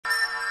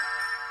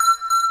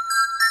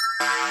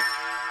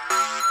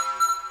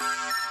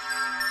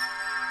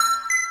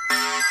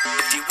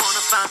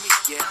wanna find me,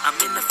 yeah, I'm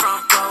in the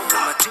front row.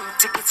 Got my 2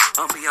 tickets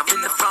on me, I'm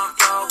in the front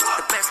row.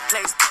 The best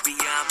place to be,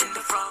 I'm in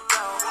the front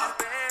row.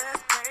 The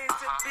best place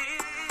to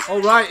be.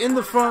 All right,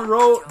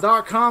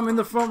 InTheFrontRow.com, In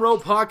the Front Row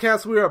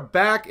podcast. We are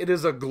back. It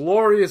is a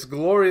glorious,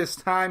 glorious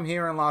time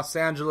here in Los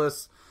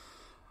Angeles.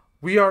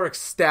 We are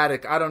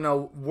ecstatic. I don't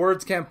know.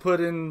 Words can't put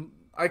in.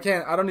 I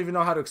don't even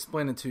know how to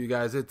explain it to you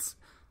guys.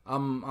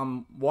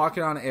 I'm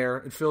walking on air.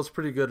 It feels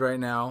pretty good right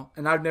now.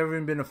 And I've never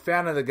even been a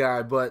fan of the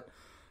guy, but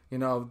you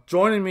know,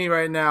 joining me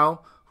right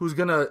now, who's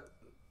gonna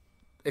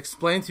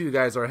explain to you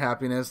guys our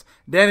happiness,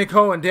 Danny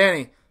Kohan.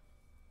 Danny,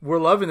 we're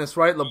loving this,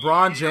 right?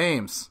 LeBron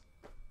James.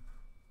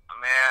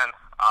 Man,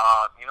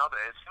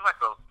 it seems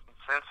like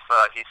since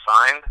he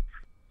signed,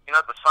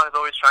 the sun is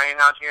always shining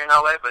out here in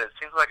LA, but it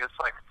seems like it's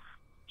like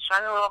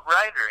shining a little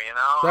brighter,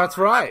 That's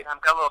right.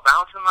 I've got a little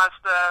bounce in my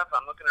step.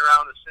 I'm looking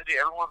around the city.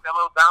 Everyone's got a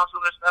little bounce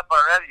in their step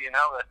already,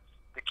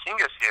 The king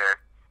is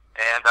here.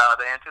 And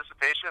the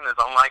anticipation is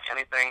unlike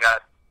anything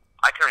that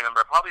I can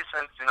remember, probably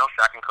since,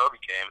 Shaq and Kobe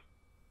came.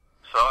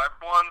 So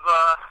everyone's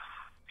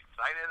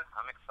excited.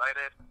 I'm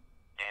excited.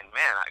 And,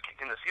 man,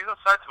 can the season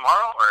start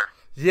tomorrow? Or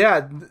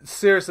Yeah,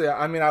 seriously.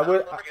 I mean,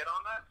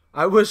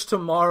 I wish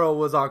tomorrow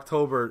was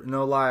October.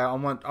 No lie. I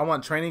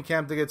want training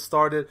camp to get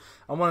started.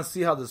 I want to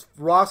see how this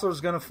roster is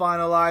going to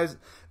finalize.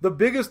 The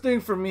biggest thing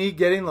for me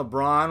getting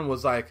LeBron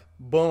was like,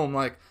 boom,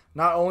 like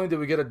not only did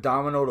we get a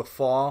domino to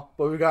fall,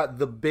 but we got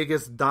the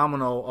biggest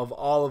domino of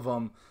all of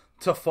them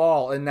to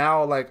fall. And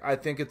now, like, I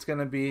think it's going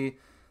to be,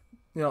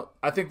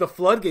 I think the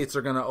floodgates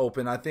are going to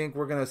open. I think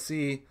we're going to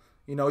see.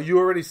 You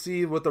already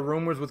see with the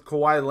rumors with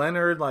Kawhi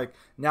Leonard, like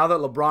now that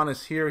LeBron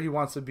is here, he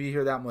wants to be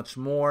here that much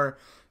more.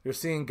 You're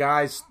seeing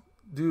guys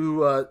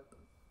do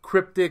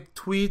cryptic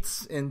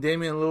tweets in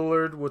Damian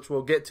Lillard, which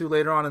we'll get to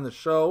later on in the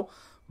show.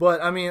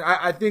 But I mean,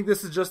 I think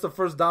this is just the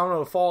first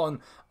domino to fall, and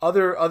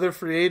other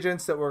free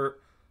agents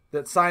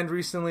that signed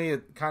recently,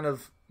 it kind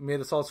of made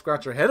us all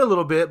scratch our head a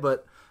little bit.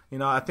 But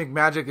I think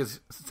Magic is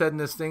setting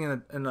this thing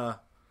in a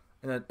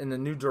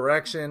new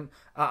direction.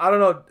 I don't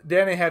know,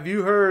 Danny, have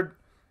you heard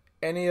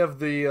any of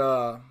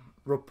the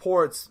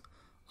reports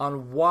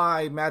on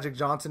why Magic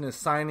Johnson is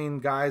signing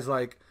guys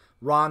like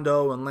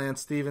Rondo and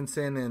Lance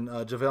Stevenson and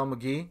JaVale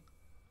McGee?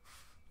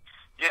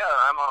 Yeah,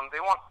 they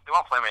want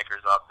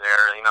playmakers out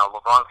there.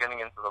 LeBron's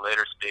getting into the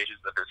later stages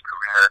of his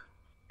career.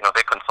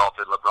 They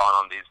consulted LeBron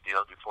on these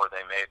deals before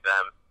they made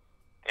them.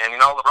 And,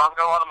 LeBron's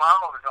got a lot of miles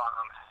on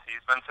him.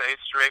 He's been to 8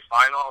 straight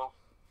finals.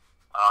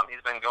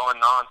 He's been going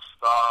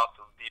nonstop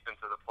deep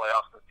into the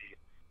playoffs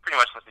pretty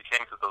much since he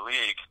came to the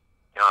league.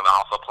 And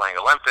also playing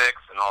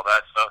Olympics and all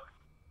that. So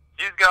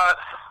he's got,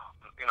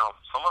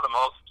 some of the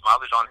most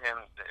mileage on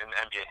him in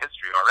NBA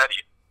history already.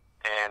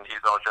 And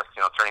he's just,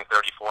 turning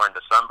 34 in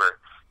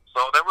December. So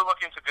they were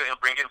looking to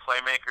bring in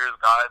playmakers,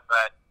 guys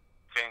that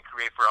can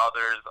create for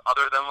others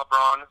other than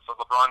LeBron. So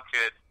LeBron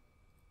could,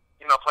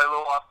 play a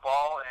little off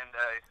ball. And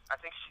I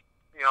think,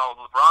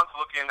 LeBron's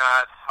looking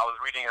at, I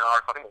was reading an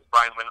article, I think it was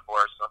Brian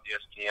Windhorst of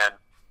ESPN,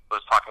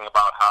 was talking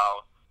about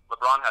how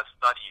LeBron has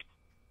studied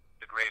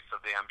the greats of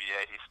the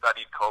NBA. He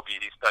studied Kobe,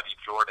 he studied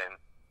Jordan,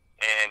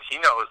 and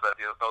he knows that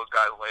those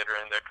guys later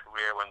in their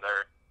career, when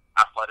their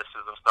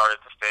athleticism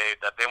started to fade,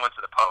 that they went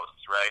to the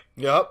posts, right?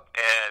 Yep.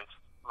 And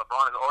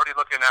LeBron is already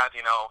looking at,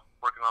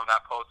 working on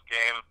that post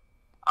game.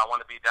 I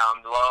want to be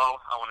down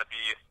low. I want to be,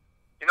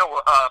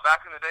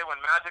 back in the day when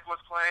Magic was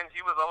playing,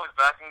 he was always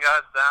backing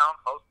guys down,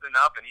 posting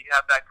up, and he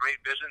had that great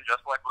vision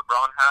just like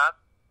LeBron has.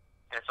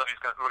 And so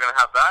we're going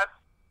to have that.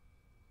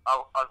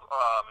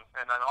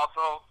 And then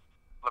also,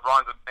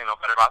 LeBron's a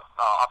better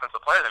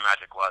offensive player than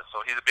Magic was,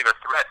 so he's a bigger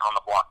threat on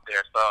the block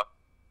there. So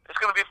it's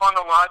going to be fun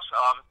to watch.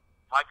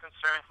 My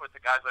concern with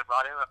the guys I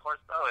brought in, of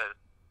course, though, is,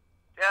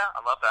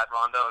 I love that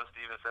Rondo and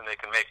Stevenson. They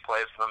can make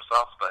plays for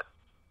themselves, but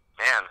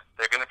man,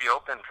 they're going to be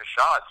open for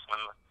shots when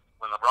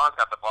LeBron's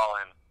got the ball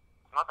in.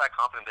 I'm not that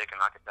confident they can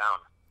knock it down.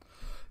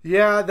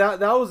 Yeah,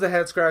 that was a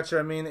head scratcher.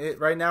 I mean,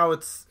 right now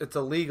it's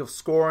a league of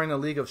scoring, a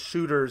league of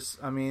shooters.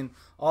 I mean,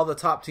 all the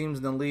top teams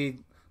in the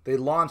league, they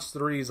launch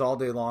threes all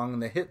day long,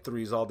 and they hit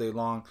threes all day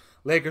long.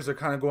 Lakers are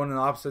kind of going in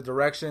the opposite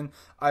direction.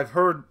 I've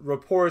heard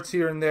reports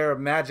here and there of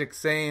Magic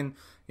saying,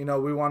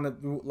 we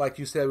want to, like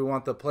you said, we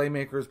want the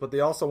playmakers, but they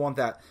also want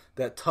that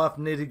tough,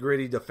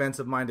 nitty-gritty,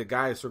 defensive-minded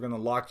guys who are going to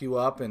lock you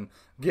up and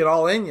get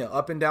all in you,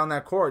 up and down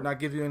that court, not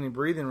give you any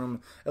breathing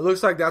room. It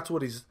looks like that's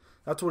what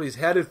he's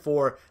headed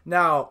for.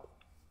 Now,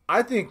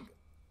 I think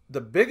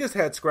the biggest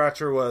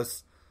head-scratcher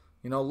was,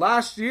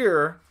 last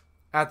year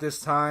at this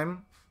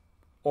time,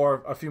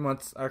 or a few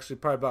months, actually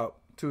probably about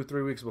 2 or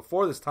 3 weeks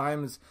before this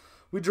time, is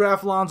we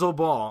draft Lonzo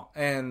Ball,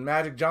 and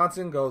Magic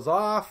Johnson goes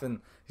off, and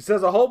he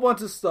says a whole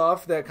bunch of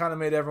stuff that kind of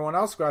made everyone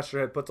else scratch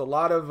their head, puts a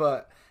lot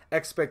of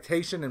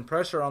expectation and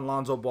pressure on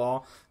Lonzo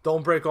Ball.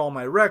 Don't break all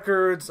my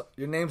records.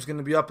 Your name's going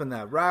to be up in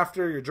that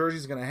rafter. Your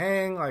jersey's going to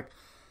hang.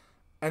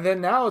 And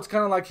then now it's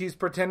kind of like he's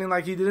pretending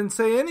like he didn't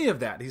say any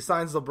of that. He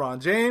signs LeBron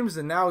James,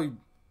 and now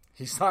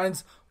he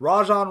signs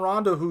Rajon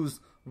Rondo, who's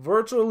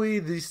virtually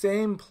the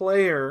same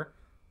player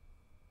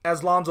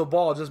as Lonzo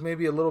Ball, just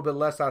maybe a little bit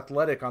less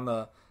athletic on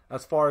the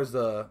as far as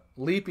the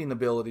leaping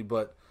ability.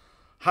 But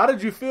how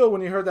did you feel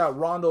when you heard that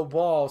Rondo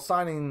Ball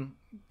signing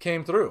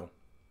came through?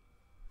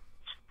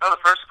 No,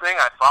 the first thing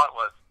I thought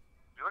was,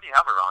 we already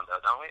have a Rondo,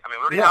 don't we? I mean,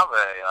 we already have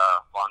a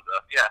Lonzo.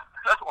 Yeah.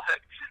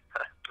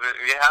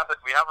 we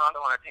have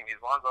Rondo on our team. He's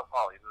Lonzo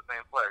Ball. He's the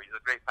same player. He's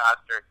a great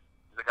passer.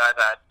 He's a guy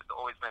that has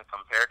always been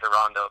compared to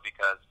Rondo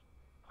because,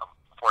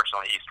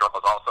 unfortunately, he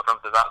struggles also from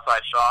his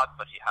outside shot,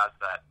 but he has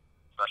that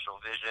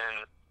special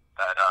vision,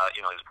 that,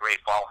 he's a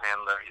great ball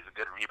handler. He's a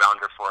good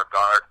rebounder for a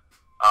guard.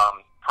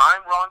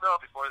 Prime Rondo,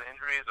 before the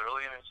injuries,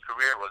 early in his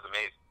career, was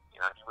amazing.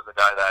 He was a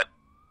guy that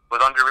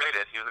was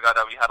underrated. He was a guy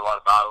that we had a lot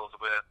of battles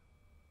with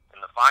in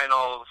the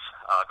finals,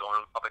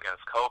 going up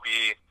against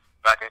Kobe,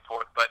 back and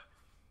forth. But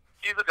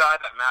he's a guy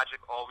that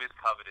Magic always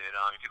coveted.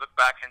 If you look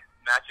back in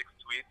Magic's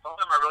tweets, some of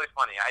them are really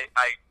funny.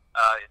 I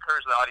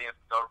encourage the audience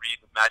to go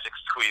read Magic's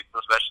tweets,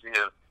 especially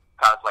his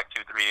past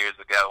 2-3 years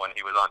ago when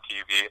he was on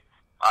TV.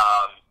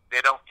 They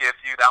don't give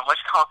you that much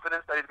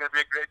confidence that he's going to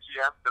be a great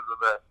GM because of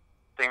the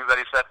things that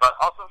he said. But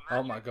also, Magic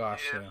oh my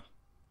gosh, yeah.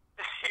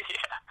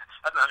 Yeah,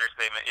 that's an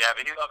understatement. Yeah,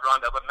 but he loved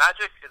Rondo. But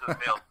Magic is a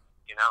salesman,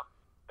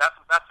 That's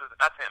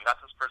him.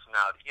 That's his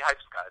personality. He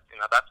hypes guys.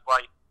 That's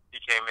why he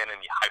came in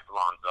and he hyped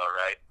Lonzo,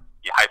 right?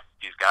 He hyped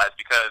these guys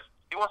because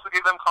he wants to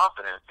give them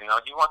confidence. He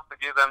wants to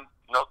give them,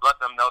 let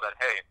them know that,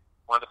 hey,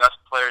 one of the best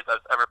players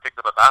that's ever picked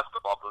up a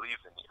basketball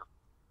believes in you.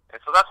 And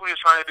so that's what he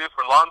was trying to do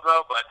for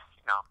Lonzo. But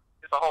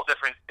it's a whole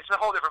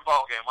different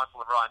ball game once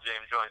LeBron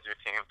James joins your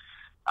team.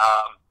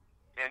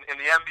 In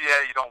the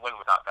NBA, you don't win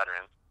without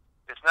veterans.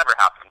 It's never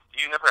happened.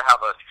 You never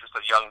have just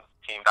a young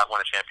team that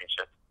won a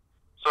championship.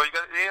 So you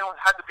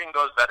had to bring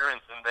those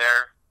veterans in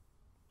there.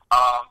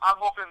 I'm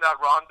hoping that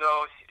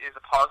Rondo is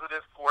a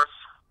positive force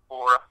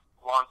for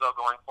Lonzo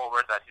going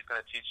forward, that he's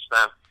going to teach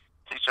them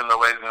the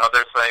ways.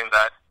 They're saying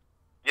that,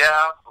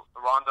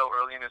 Rondo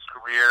early in his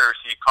career,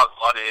 he caused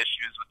a lot of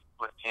issues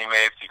with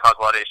teammates. He caused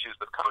a lot of issues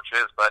with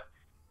coaches. But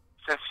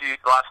since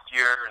last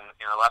year and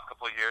last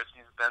couple of years,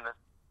 he's been,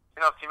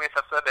 teammates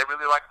have said they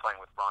really like playing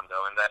with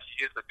Rondo and that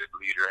he is a good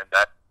leader and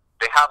that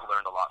they have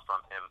learned a lot from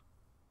him.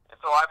 And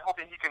so I'm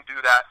hoping he can do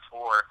that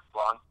for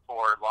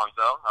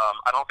Lonzo.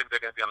 I don't think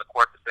they're going to be on the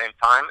court at the same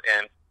time.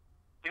 And,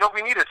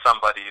 we needed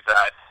somebody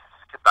that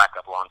could back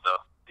up Lonzo.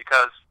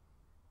 Because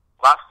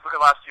look at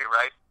last year,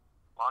 right?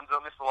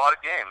 Lonzo missed a lot of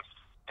games.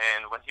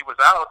 And when he was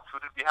out, who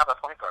did we have at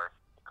point guard?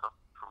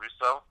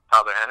 Caruso,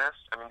 Tyler Ennis.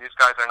 I mean, these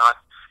guys are not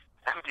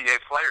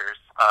NBA players.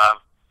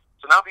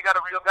 So now we got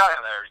a real guy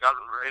in there. We got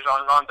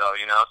Rajon Rondo,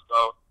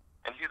 So,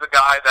 and he's a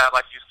guy that,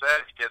 like you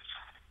said,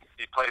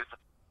 he plays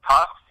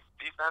tough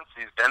defense.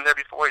 He's been there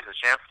before. He's a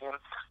champion.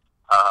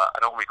 I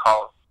don't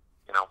recall,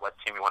 what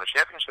team he won a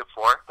championship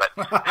for, but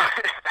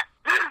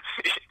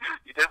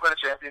he did win a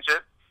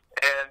championship.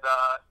 And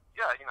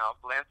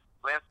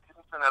Lance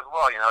Stevenson as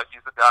well.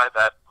 He's a guy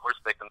that, of course,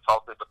 they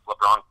consulted with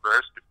LeBron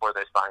first before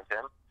they signed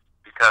him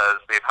because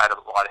they've had a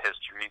lot of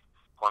history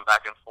going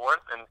back and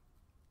forth. And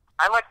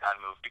I like that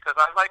move because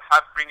I like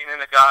bringing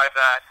in a guy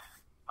that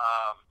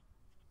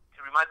he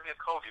reminds me of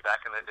Kobe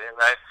back in the day,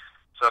 right?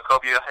 So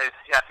Kobe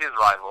he had his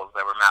rivals.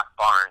 They were Matt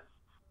Barnes,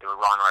 they were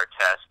Ron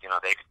Artest.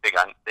 They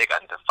got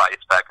into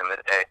fights back in the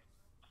day.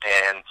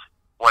 And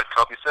what did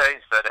Kobe say?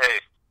 He said, "Hey,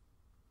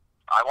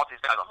 I want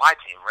these guys on my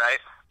team, right?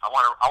 I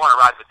want to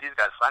ride with these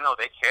guys. So I know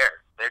they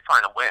care. They're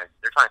trying to win.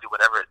 They're trying to do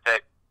whatever it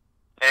takes."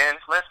 And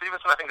Lance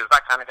Stevenson, I think, is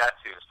that kind of guy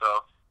too.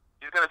 So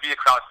he's going to be a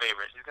crowd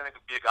favorite. He's going to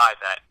be a guy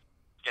that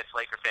gets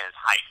Laker fans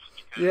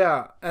hyped.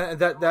 Yeah, and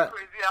that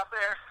crazy out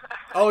there.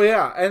 Oh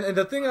yeah, and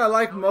the thing I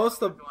like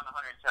most of 110%.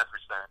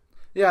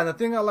 Yeah, and the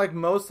thing I like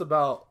most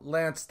about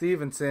Lance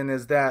Stevenson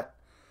is that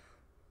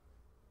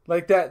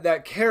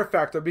that care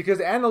factor, because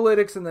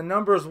analytics and the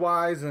numbers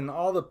wise and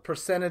all the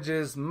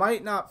percentages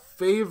might not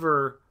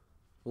favor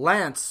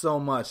Lance so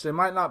much. They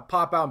might not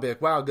pop out and be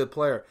like, "Wow, good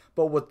player."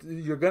 But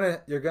you're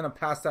gonna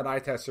pass that eye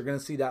test. You're gonna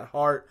see that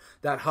heart,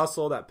 that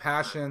hustle, that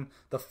passion,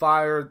 the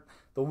fire,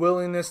 the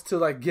willingness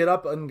to get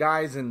up on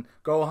guys and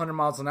go 100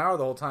 miles an hour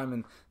the whole time.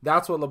 And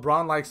that's what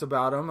LeBron likes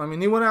about him. I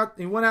mean, he went at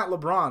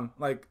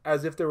LeBron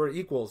as if they were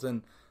equals,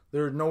 and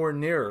they're nowhere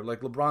near.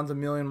 LeBron's a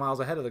million miles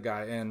ahead of the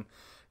guy. And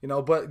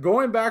but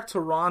going back to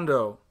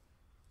Rondo,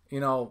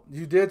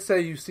 you did say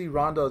you see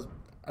Rondo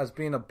as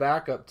being a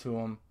backup to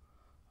him.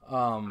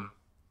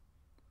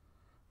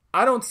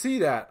 I don't see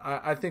that.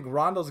 I think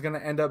Rondo's going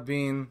to end up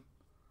being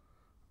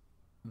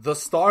the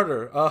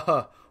starter.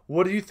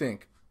 What do you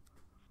think?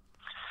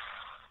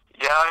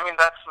 Yeah, I mean,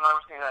 that's another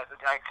thing that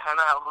I kind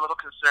of am a little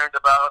concerned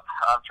about.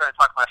 I'm trying to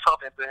talk myself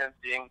into him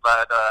being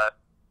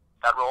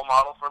that role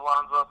model for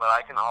Lonzo, but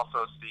I can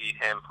also see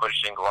him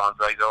pushing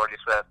Lonzo. He's already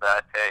said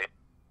that, hey,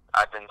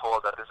 I've been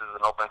told that this is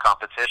an open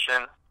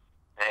competition.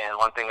 And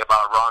one thing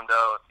about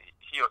Rondo,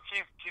 he's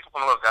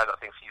one of those guys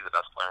that thinks he's the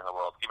best player in the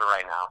world, even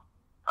right now.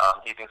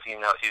 He thinks he's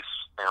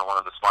one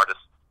of the smartest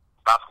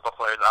basketball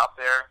players out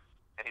there,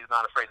 and he's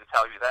not afraid to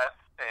tell you that.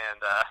 And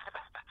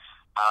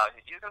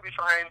he's going to be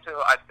trying to,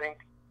 I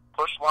think,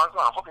 push Lonzo.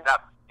 I'm hoping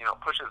that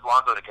pushes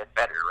Lonzo to get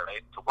better,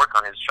 right? To work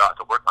on his shot,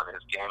 to work on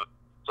his game,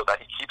 so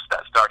that he keeps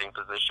that starting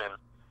position.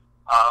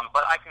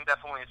 But I can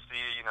definitely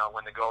see,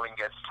 when the going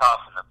gets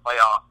tough in the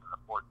playoffs in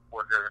the fourth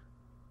quarter,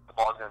 the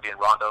ball's going to be in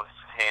Rondo's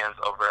hands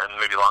over, and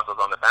maybe Lonzo's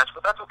on the bench,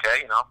 but that's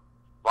okay,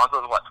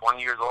 Lonzo's,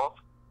 20 years old?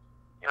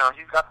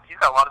 He's got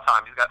a lot of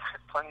time. He's got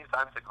plenty of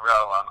time to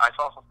grow. I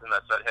saw something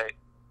that said, hey,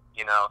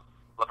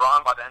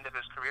 LeBron, by the end of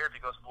his career, if he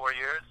goes 4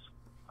 years,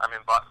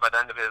 by the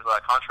end of his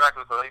contract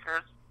with the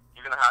Lakers,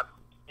 you're going to have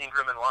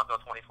Ingram and Lonzo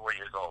 24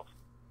 years old,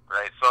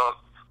 right? So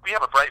we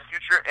have a bright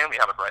future and we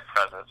have a bright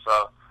present.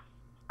 So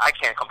I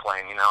can't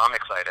complain. I'm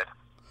excited.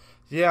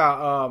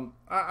 Yeah,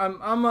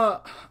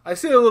 I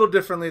see it a little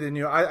differently than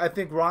you. I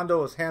think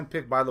Rondo was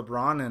handpicked by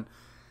LeBron, and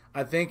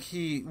I think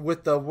he,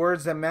 with the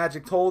words that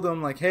Magic told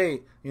him, like,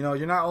 hey,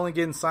 you're not only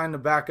getting signed to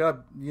back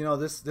up,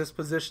 this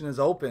position is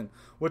open,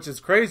 which is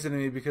crazy to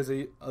me because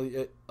a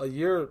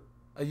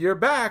year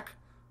back,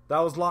 that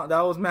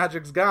was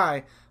Magic's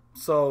guy.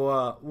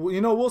 So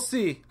we'll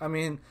see.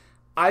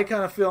 I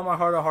kind of feel in my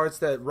heart of hearts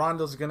that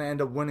Rondo's going to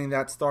end up winning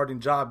that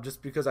starting job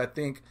just because I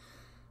think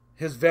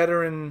his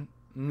veteran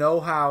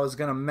know-how is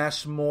going to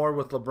mesh more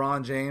with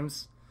LeBron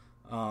James.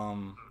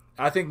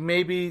 I think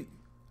maybe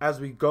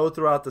as we go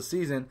throughout the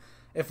season,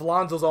 if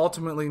Lonzo's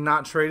ultimately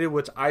not traded,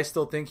 which I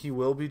still think he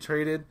will be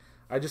traded,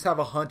 I just have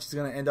a hunch he's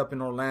going to end up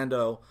in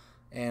Orlando,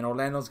 and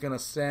Orlando's going to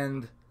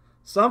send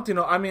something.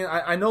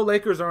 I know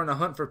Lakers are in a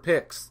hunt for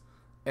picks,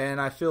 and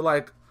I feel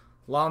like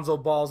Lonzo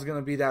Ball is going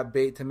to be that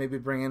bait to maybe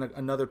bring in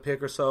another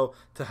pick or so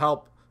to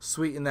help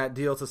sweeten that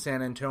deal to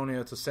San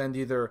Antonio to send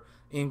either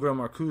Ingram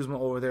or Kuzma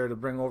over there to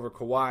bring over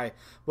Kawhi.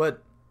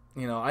 But,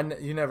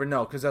 you never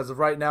know, because as of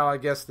right now, I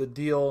guess the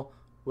deal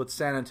with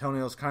San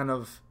Antonio's kind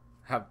of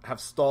have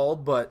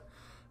stalled. But,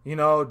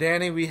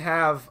 Danny, we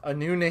have a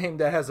new name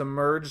that has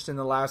emerged in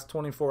the last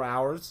 24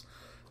 hours.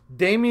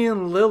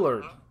 Damian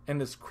Lillard and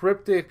his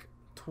cryptic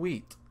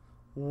tweet.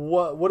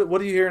 What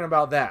are you hearing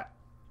about that?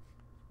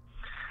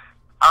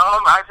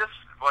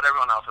 What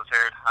everyone else has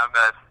heard.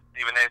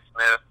 Stephen A.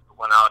 Smith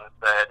went out and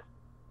said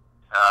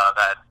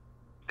that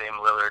Dame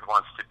Lillard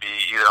wants to be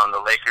either on the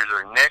Lakers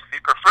or Knicks. He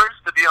prefers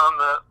to be on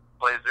the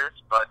Blazers,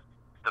 but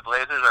the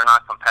Blazers are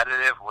not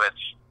competitive,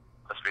 which,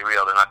 let's be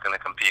real, they're not going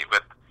to compete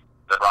with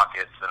the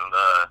Rockets and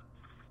the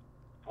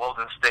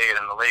Golden State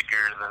and the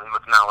Lakers and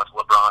now with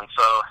LeBron.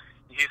 So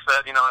he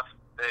said,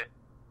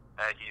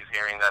 he's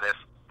hearing that if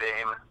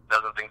Dame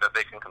doesn't think that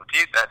they can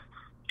compete, that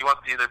he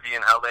wants to either be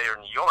in LA or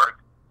New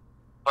York.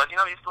 But,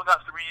 he's still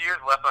got 3 years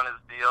left on his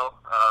deal.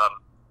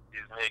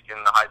 He's making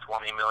the high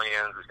 $20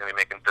 million. He's going to be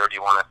making 31,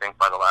 I think,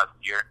 by the last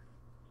year.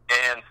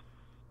 And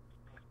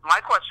my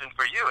question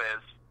for you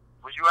is,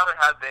 would you rather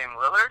have Dame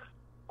Lillard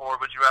or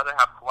would you rather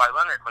have Kawhi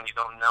Leonard when you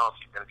don't know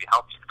if he's going to be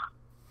healthy?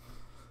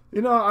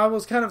 I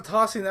was kind of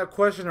tossing that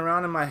question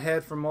around in my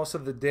head for most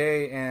of the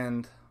day,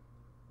 and,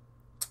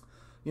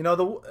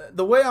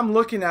 the way I'm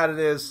looking at it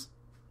is,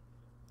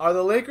 are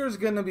the Lakers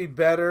going to be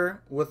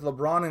better with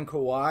LeBron and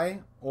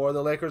Kawhi, or are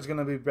the Lakers going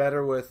to be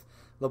better with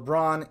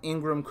LeBron,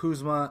 Ingram,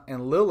 Kuzma,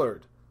 and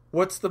Lillard?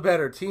 What's the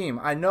better team?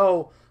 I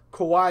know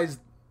Kawhi's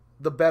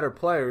the better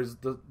player. He's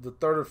the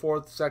third or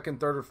fourth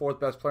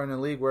best player in the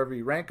league, wherever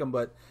you rank him,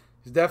 but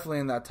he's definitely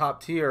in that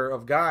top tier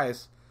of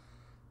guys.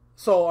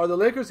 So are the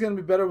Lakers going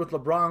to be better with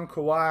LeBron,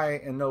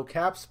 Kawhi, and no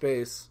cap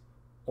space,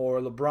 or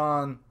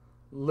LeBron,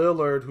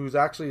 Lillard, who's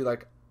actually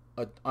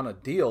on a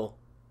deal,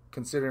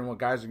 considering what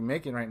guys are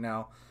making right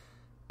now,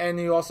 and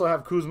you also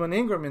have Kuzma and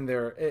Ingram in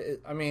there?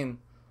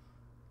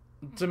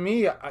 To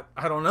me,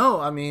 I don't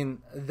know.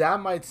 That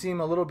might seem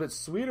a little bit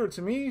sweeter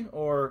to me,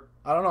 or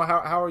I don't know.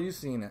 How are you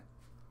seeing it?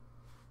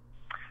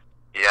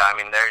 Yeah,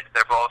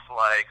 they're both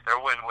they're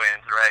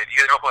win-wins, right?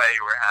 Either way,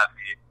 we're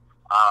happy.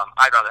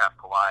 I'd rather have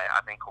Kawhi.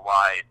 I think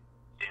Kawhi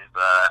is,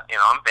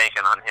 I'm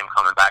banking on him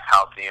coming back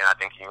healthy, and I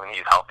think when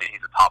he's healthy,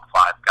 he's a top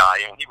 5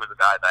 guy. He was a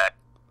guy that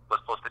was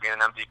supposed to be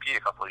an MVP a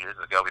couple of years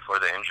ago before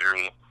the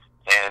injury,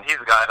 and he's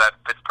a guy that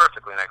fits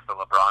perfectly next to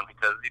LeBron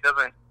because he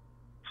doesn't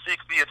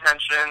seek the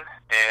attention,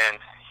 and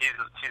he's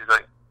he's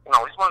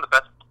one of the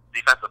best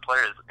defensive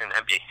players in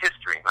NBA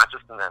history, not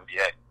just in the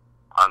NBA.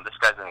 This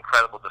guy's an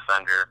incredible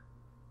defender.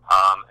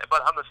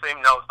 But on the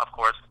same note, of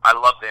course, I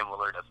love Dame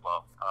Lillard as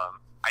well.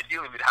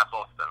 Ideally, we'd have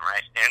both of them,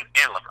 right? And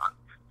LeBron.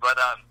 But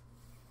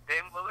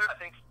Dame Lillard, I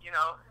think,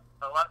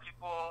 a lot of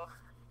people,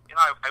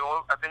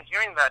 I've been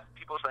hearing that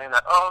people saying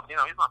that,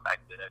 he's not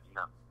that good.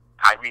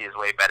 Kyrie is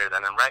way better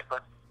than him, right?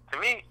 But to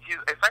me,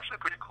 it's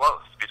actually pretty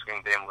close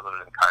between Dame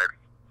Lillard and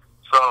Kyrie.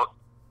 So,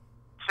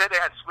 say they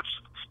had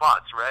switched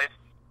spots, right?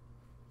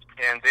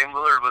 And Dame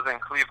Lillard was in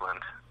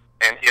Cleveland,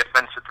 and he had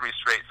been to 3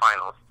 straight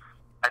finals.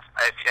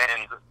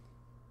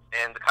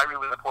 And Kyrie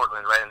was in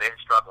Portland, right? And they had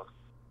struggled.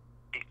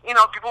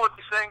 People would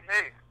be saying,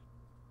 hey,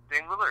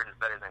 Dame Lillard is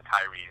better than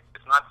Kyrie.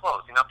 It's not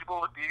close. People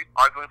would be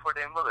arguing for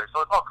Dame Lillard. So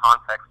it's all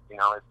context.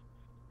 It's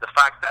the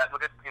fact that,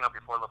 look at,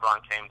 before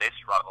LeBron came, they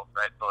struggled,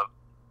 right? So if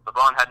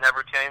LeBron had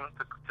never came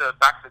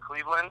back to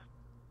Cleveland,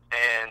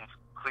 and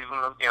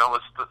Cleveland,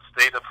 was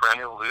stayed a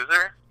perennial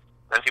loser,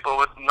 then people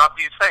would not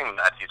be saying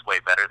that he's way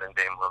better than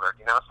Dame Lillard,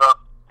 So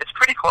it's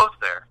pretty close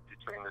there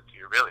between the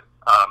two, really,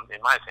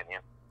 in my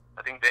opinion.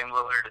 I think Dame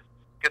Lillard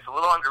gets a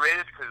little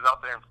underrated because he's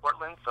out there in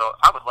Portland. So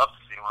I would love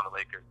to see him on the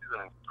Lakers. He's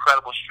an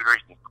incredible shooter.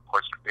 He can, of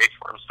course, create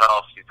for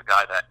himself. He's a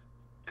guy that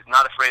is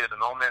not afraid of the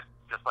moment,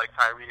 just like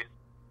Kyrie.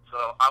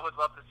 So I would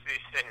love to see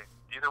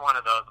either one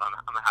of those. I'm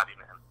a happy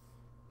man.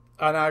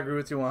 And I agree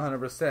with you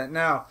 100%.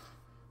 Now,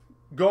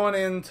 going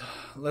into,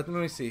 let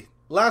me see.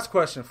 Last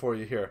question for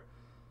you here.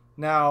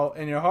 Now,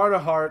 in your heart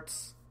of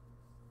hearts,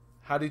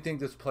 how do you think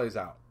this plays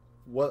out?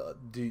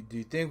 What do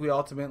you think we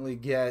ultimately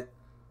get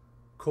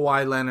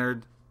Kawhi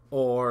Leonard,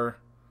 or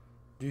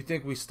do you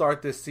think we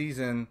start this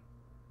season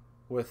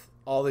with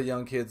all the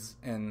young kids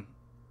and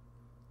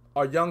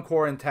our young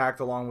core intact,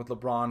 along with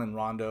LeBron and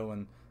Rondo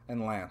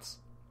and Lance?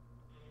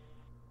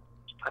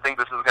 I think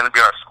this is going to be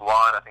our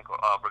squad. I think we're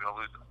going to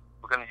lose.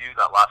 We're going to use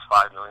that last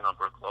 $5 million on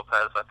Brook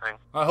Lopez. I think.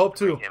 I hope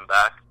to. Bring him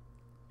back.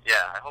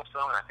 Yeah, I hope so,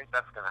 and I think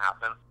that's going to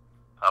happen.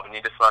 We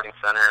need a starting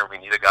center. We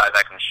need a guy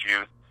that can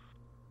shoot,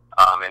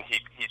 and he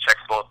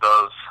checks both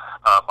those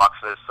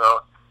boxes.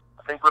 So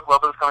I think Brook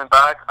Lopez is coming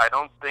back. I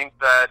don't think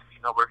that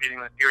we're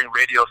hearing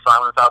radio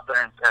silence out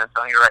there in San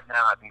Antonio right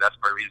now. I think that's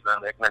for a reason.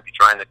 They're going to be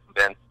trying to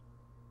convince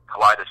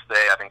Kawhi to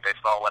stay. I think they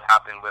saw what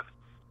happened with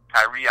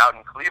Kyrie out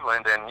in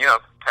Cleveland, and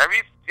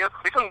Kyrie,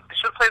 Cleveland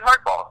should have played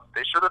hardball.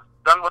 They should have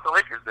done what the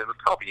Lakers did with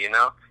Kobe.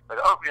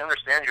 Like, oh, we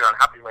understand you're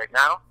unhappy right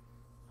now,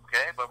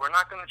 okay, but we're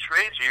not going to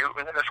trade you.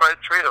 We're going to try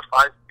to trade a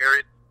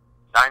 5-carat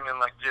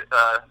diamond, like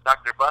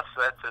Dr. Buss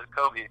said to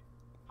Kobe,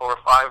 for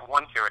 5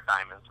 1-carat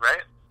diamonds,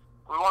 right?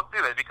 We won't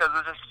do that because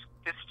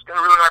it's going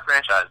to ruin our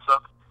franchise.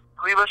 So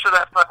Cleveland should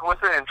have stuck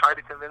with it and tried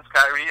to convince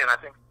Kyrie, and I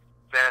think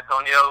San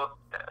Antonio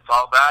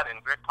saw that, and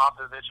Greg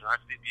Popovich and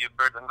R.C.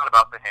 Buford, they're not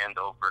about to hand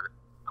over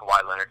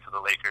Kawhi Leonard to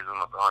the Lakers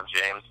and LeBron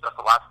James. That's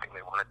the last thing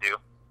they want to do.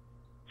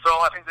 So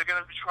I think they're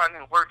going to be trying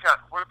to work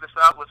this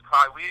out with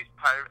Kawhi,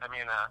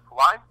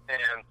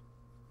 and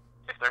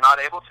if they're not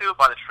able to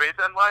by the trade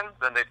deadline,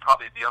 then they'd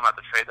probably deal him at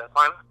the trade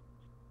deadline.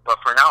 But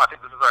for now, I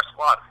think this is our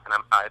squad, and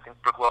I think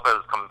Brook Lopez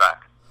is coming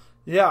back.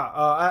 Yeah,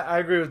 I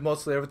agree with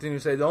mostly everything you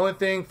say. The only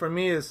thing for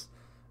me is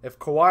if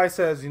Kawhi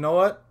says, you know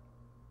what,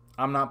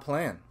 I'm not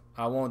playing.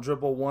 I won't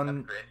dribble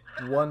one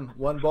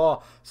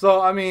ball.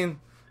 So, I mean,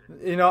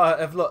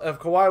 if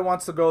Kawhi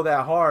wants to go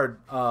that hard,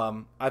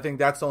 I think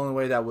that's the only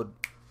way that would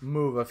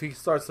move. If he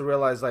starts to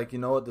realize, like, you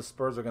know what, the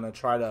Spurs are going to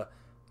try to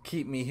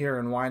keep me here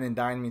and wine and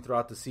dine me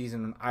throughout the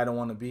season, and I don't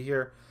want to be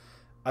here,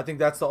 I think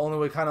that's the only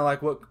way, kind of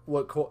like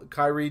what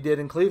Kyrie did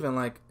in Cleveland.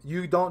 Like,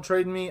 you don't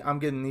trade me, I'm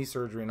getting knee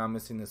surgery and I'm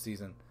missing the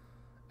season.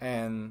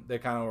 And they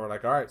kind of were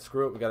like, all right,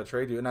 screw it, we got to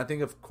trade you. And I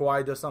think if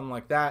Kawhi does something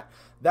like that,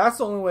 that's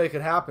the only way it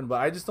could happen. But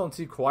I just don't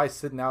see Kawhi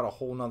sitting out a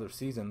whole nother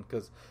season,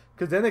 because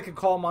then they could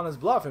call him on his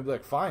bluff and be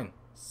like, fine,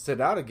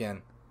 sit out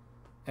again.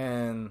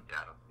 And,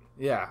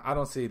 yeah, I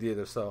don't see it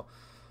either. So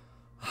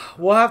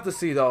we'll have to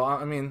see, though.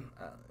 I mean,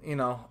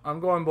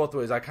 I'm going both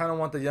ways. I kind of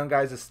want the young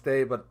guys to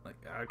stay, but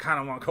I kind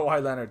of want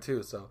Kawhi Leonard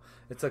too. So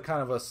it's a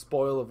kind of a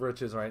spoil of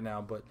riches right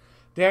now. But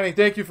Danny,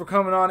 thank you for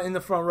coming on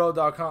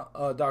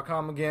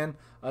InTheFrontRow.com again.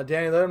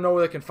 Danny, let them know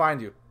where they can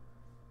find you.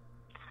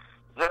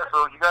 Yeah,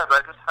 so you guys,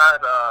 I just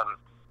had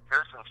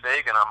Harrison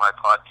Fagan on my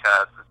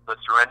podcast. It's the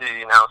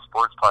Serenity Now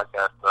Sports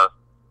podcast.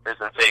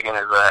 Harrison Fagan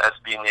is a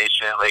SB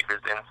Nation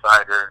Lakers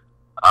insider.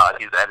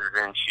 He's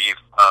editor-in-chief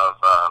of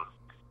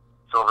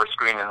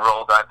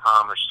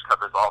SilverScreenAndRoll.com, which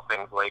covers all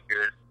things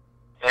Lakers.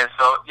 And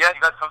so, yeah,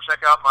 you guys come check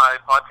out my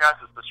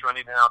podcast. It's the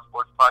Serenity Now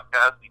Sports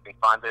podcast. You can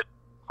find it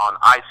on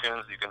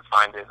iTunes. You can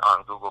find it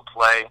on Google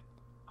Play.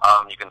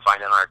 You can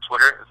find it on our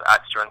Twitter. It's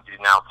at Serenity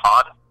Now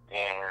Pod.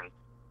 And,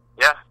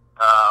 yeah,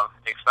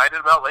 excited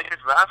about Lakers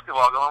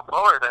basketball going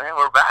forward. And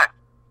we're back.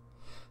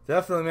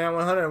 Definitely, man,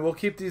 100. We'll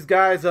keep these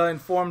guys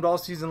informed all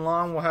season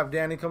long. We'll have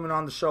Danny coming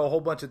on the show a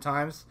whole bunch of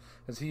times,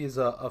 as he is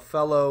a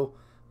fellow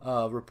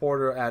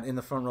reporter at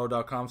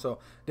InTheFrontRow.com. So,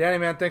 Danny,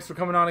 man, thanks for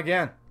coming on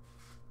again.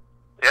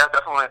 Yeah,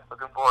 definitely.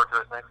 Looking forward to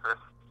it. Thanks, Chris.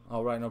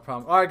 All right, no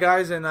problem. All right,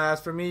 guys, and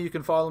as for me, you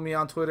can follow me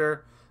on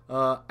Twitter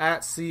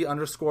at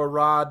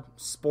C_Rod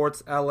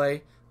Sports LA.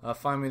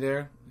 Find me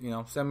there.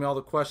 Send me all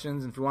the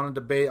questions. If you want to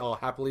debate, I'll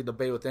happily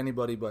debate with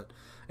anybody. But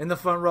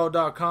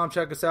InTheFrontRow.com.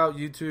 Check us out,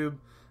 YouTube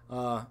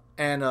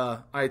and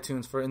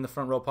iTunes for In the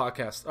Front Row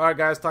podcast. All right,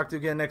 guys, talk to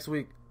you again next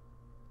week.